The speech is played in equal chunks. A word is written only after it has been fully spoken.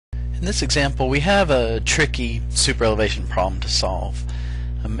In this example, we have a tricky superelevation problem to solve.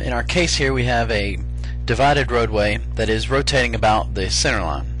 In our case here, we have a divided roadway that is rotating about the center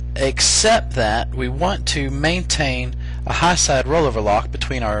line, except that we want to maintain a high side rollover lock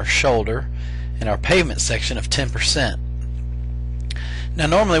between our shoulder and our pavement section of 10%. Now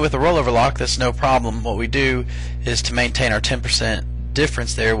normally with a rollover lock that's no problem. What we do is to maintain our 10%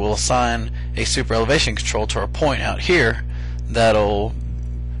 difference there, we'll assign a superelevation control to our point out here that'll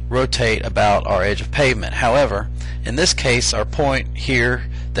rotate about our edge of pavement. However, in this case, our point here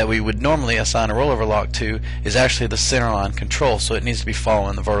that we would normally assign a rollover lock to is actually the center line control, so it needs to be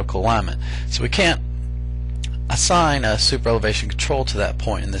following the vertical alignment. So we can't assign a superelevation control to that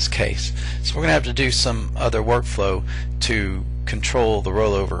point in this case. So we're going to have to do some other workflow to control the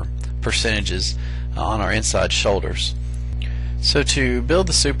rollover percentages on our inside shoulders. So to build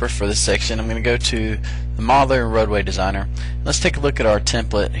the super for this section, I'm going to go to the Modeler and Roadway Designer. Let's take a look at our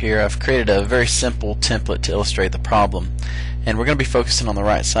template here. I've created a very simple template to illustrate the problem, and we're going to be focusing on the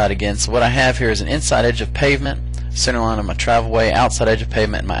right side again. So what I have here is an inside edge of pavement, center line of my travelway, outside edge of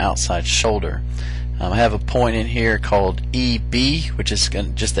pavement, and my outside shoulder. I have a point in here called EB, which is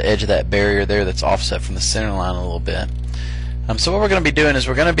just the edge of that barrier there that's offset from the center line a little bit. So what we're going to be doing is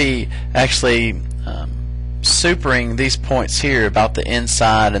we're going to be actually supering these points here about the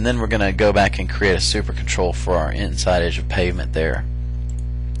inside, and then we're going to go back and create a super control for our inside edge of pavement there.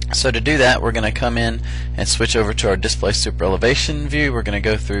 So to do that, we're going to come in and switch over to our display super elevation view. We're going to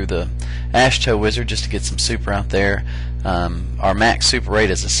go through the ASHTO wizard just to get some super out there. Our max super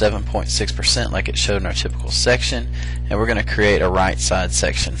rate is a 7.6% like it showed in our typical section, and we're going to create a right side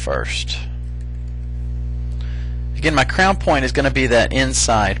section first. Again, my crown point is going to be that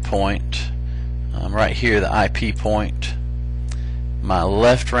inside point right here, the IP point. My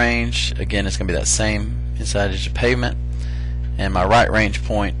left range, again, is going to be that same inside edge of pavement, and my right range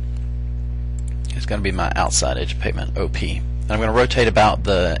point is going to be my outside edge of pavement, OP. And I'm going to rotate about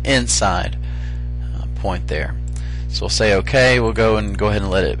the inside point there. So we'll say OK. We'll go ahead and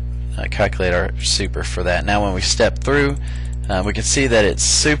let it calculate our super for that. Now when we step through, we can see that it's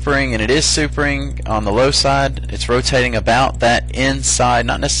supering, and it is supering on the low side. It's rotating about that inside,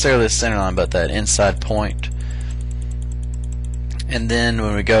 not necessarily the center line, but that inside point. And then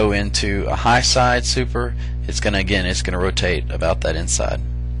when we go into a high side super, it's going to rotate about that inside.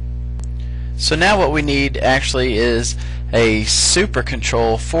 So now what we need actually is a super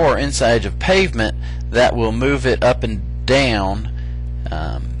control for our inside edge of pavement that will move it up and down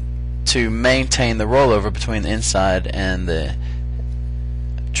to maintain the rollover between the inside and the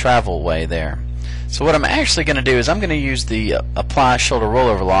travel way there. So what I'm actually going to do is I'm going to use the apply shoulder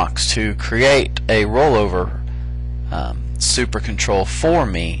rollover locks to create a rollover super control for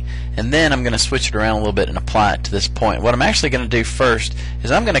me, and then I'm going to switch it around a little bit and apply it to this point. What I'm actually going to do first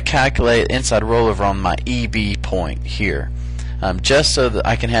is I'm going to calculate inside rollover on my EB point here, just so that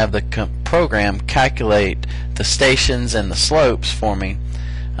I can have the program calculate the stations and the slopes for me.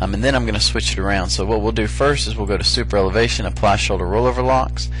 And then I'm going to switch it around. So what we'll do first is we'll go to super elevation, apply shoulder rollover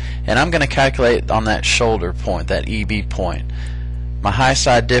locks, and I'm going to calculate on that shoulder point, that EB point. My high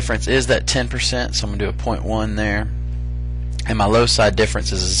side difference is that 10%, so I'm going to do a 0.1 there, and my low side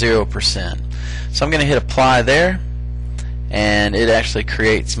difference is 0%. So I'm going to hit apply there, and it actually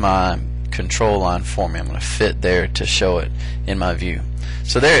creates my control line for me. I'm going to fit there to show it in my view.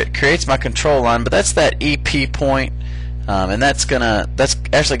 So there it creates my control line, but that's that EP point. And that's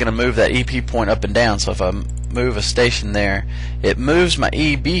actually gonna move that EP point up and down. So if I move a station there, it moves my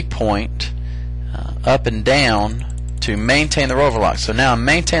EB point up and down to maintain the rollover lock. So now I'm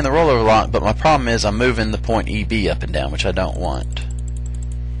maintaining the rollover lock, but my problem is I'm moving the point EB up and down, which I don't want.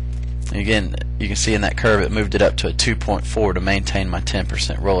 And again, you can see in that curve it moved it up to a 2.4 to maintain my 10%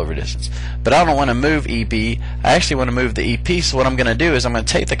 rollover distance. But I don't want to move EB, I actually want to move the EP. So what I'm going to do is I'm going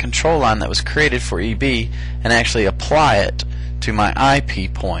to take the control line that was created for EB and actually apply it to my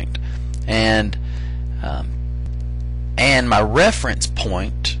IP point. And my reference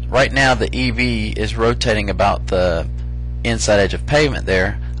point, right now the EB is rotating about the inside edge of pavement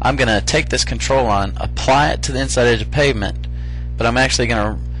there. I'm going to take this control line, apply it to the inside edge of pavement, but I'm actually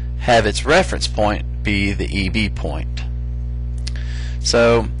going to have its reference point be the EB point.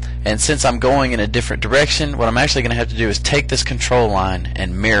 So, and since I'm going in a different direction, what I'm actually going to have to do is take this control line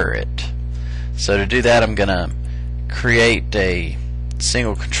and mirror it. So to do that, I'm going to create a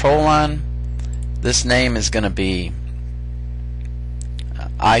single control line. This name is going to be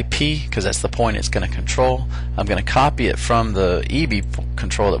IP, because that's the point it's going to control. I'm going to copy it from the EB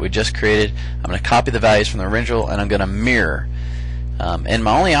control that we just created. I'm going to copy the values from the original, and I'm going to mirror And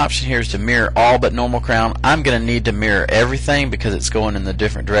my only option here is to mirror all but normal crown. I'm going to need to mirror everything because it's going in the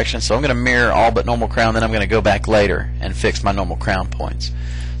different direction. So I'm going to mirror all but normal crown, then I'm going to go back later and fix my normal crown points.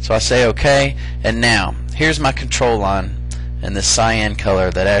 So I say OK, and now here's my control line in this cyan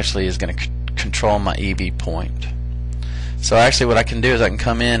color that actually is going to control my EB point. So actually what I can do is I can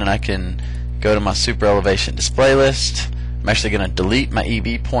come in and I can go to my super elevation display list. I'm actually going to delete my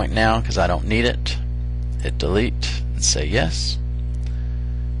EB point now because I don't need it. Hit delete and say yes.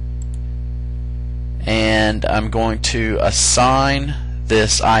 And I'm going to assign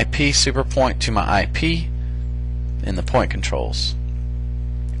this IP super point to my IP in the point controls.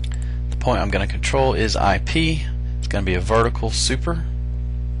 The point I'm going to control is IP. It's going to be a vertical super.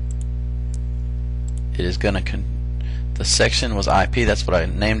 It is going to the section was IP, that's what I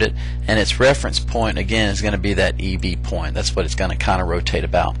named it, and its reference point again is going to be that EB point. That's what it's going to kind of rotate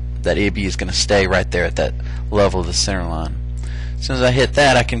about. That EB is going to stay right there at that level of the center line. As soon as I hit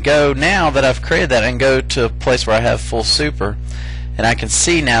that, I can go, now that I've created that, I can go to a place where I have full super, and I can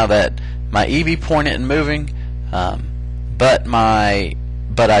see now that my EB point isn't moving, but I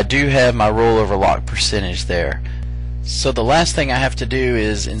do have my rollover lock percentage there. So the last thing I have to do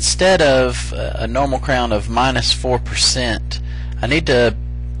is, instead of a normal crown of -4%, I need to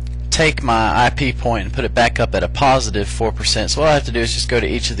take my IP point and put it back up at a +4%. So what I have to do is just go to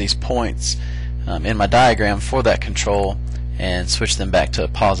each of these points in my diagram for that control and switch them back to a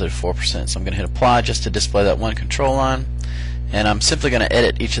 +4%. So I'm going to hit apply just to display that one control line, and I'm simply going to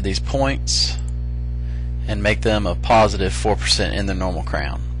edit each of these points and make them a +4% in the normal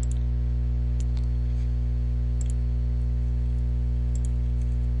crown.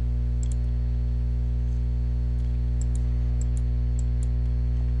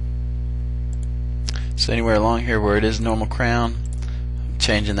 So anywhere along here where it is normal crown, I'm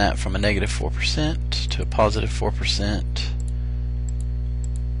changing that from a -4% to a +4%.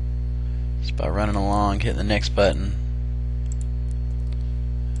 Just by running along, hitting the next button.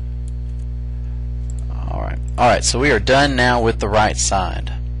 Alright, so we are done now with the right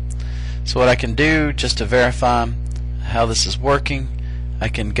side. So what I can do, just to verify how this is working, I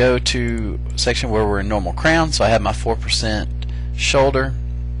can go to a section where we're in normal crown, so I have my 4% shoulder.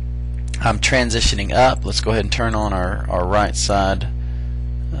 I'm transitioning up. Let's go ahead and turn on our right side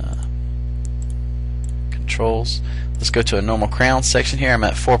controls. Let's go to a normal crown section here. I'm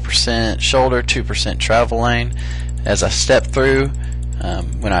at 4% shoulder, 2% travel lane. As I step through,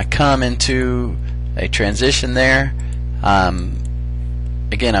 when I come into a transition there,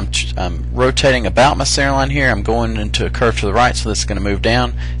 again I'm rotating about my center line here. I'm going into a curve to the right, so this is going to move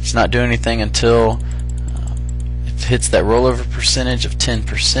down. It's not doing anything until hits that rollover percentage of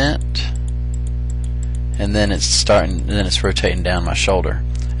 10%, and then it's rotating down my shoulder.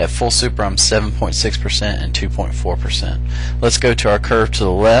 At full super, I'm 7.6% and 2.4%. Let's go to our curve to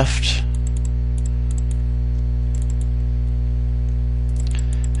the left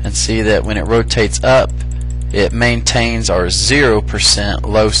and see that when it rotates up, it maintains our 0%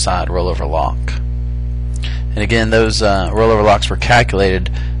 low side rollover lock. And again, those rollover locks were calculated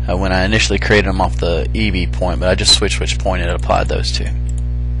when I initially created them off the EB point, but I just switched which point it applied those to.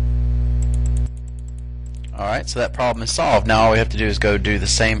 Alright, so that problem is solved. Now all we have to do is go do the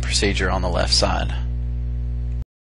same procedure on the left side.